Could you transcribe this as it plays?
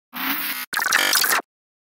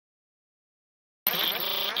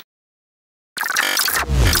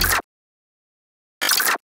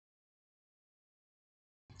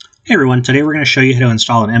Hey everyone, today we're going to show you how to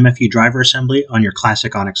install an MFU driver assembly on your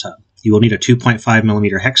classic Onyx hub. You will need a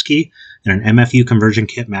 2.5mm hex key and an MFU conversion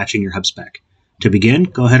kit matching your hub spec. To begin,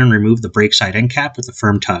 go ahead and remove the brake side end cap with a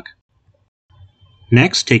firm tug.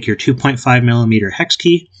 Next, take your 2.5mm hex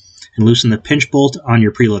key and loosen the pinch bolt on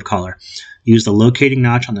your preload collar. Use the locating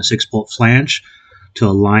notch on the 6-bolt flange to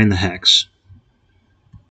align the hex.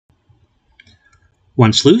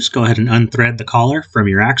 Once loose, go ahead and unthread the collar from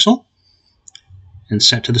your axle and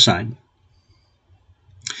set to the side.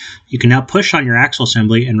 You can now push on your axle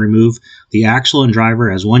assembly and remove the axle and driver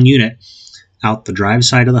as one unit out the drive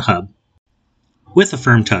side of the hub with a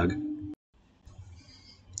firm tug.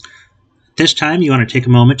 This time you want to take a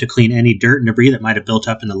moment to clean any dirt and debris that might have built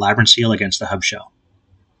up in the labyrinth seal against the hub shell.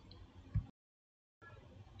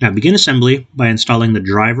 Now begin assembly by installing the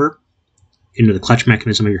driver into the clutch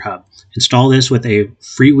mechanism of your hub. Install this with a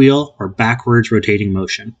freewheel or backwards rotating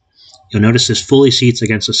motion. You'll notice this fully seats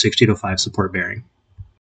against a 60-05 support bearing.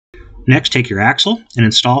 Next, take your axle and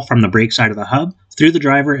install from the brake side of the hub through the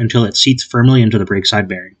driver until it seats firmly into the brake side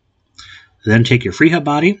bearing. Then take your free hub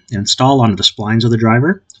body and install onto the splines of the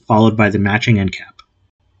driver, followed by the matching end cap.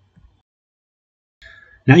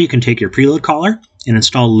 Now you can take your preload collar and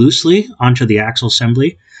install loosely onto the axle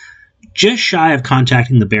assembly, just shy of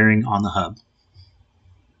contacting the bearing on the hub.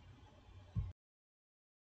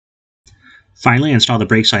 Finally, install the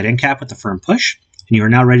brake side end cap with a firm push, and you are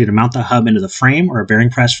now ready to mount the hub into the frame or a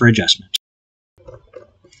bearing press for adjustment.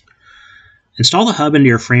 Install the hub into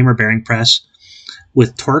your frame or bearing press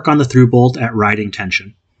with torque on the through bolt at riding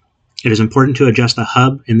tension. It is important to adjust the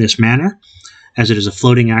hub in this manner, as it is a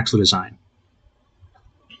floating axle design.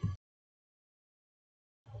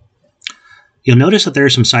 You'll notice that there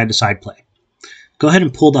is some side-to-side play. Go ahead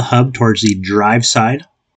and pull the hub towards the drive side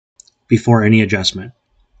before any adjustment.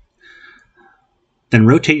 Then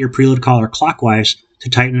rotate your preload collar clockwise to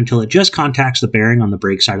tighten until it just contacts the bearing on the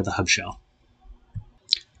brake side of the hub shell.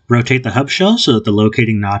 Rotate the hub shell so that the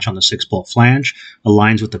locating notch on the 6-bolt flange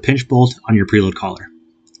aligns with the pinch bolt on your preload collar.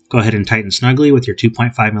 Go ahead and tighten snugly with your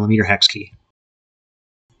 2.5mm hex key.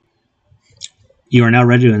 You are now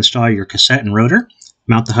ready to install your cassette and rotor,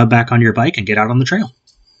 mount the hub back on your bike, and get out on the trail.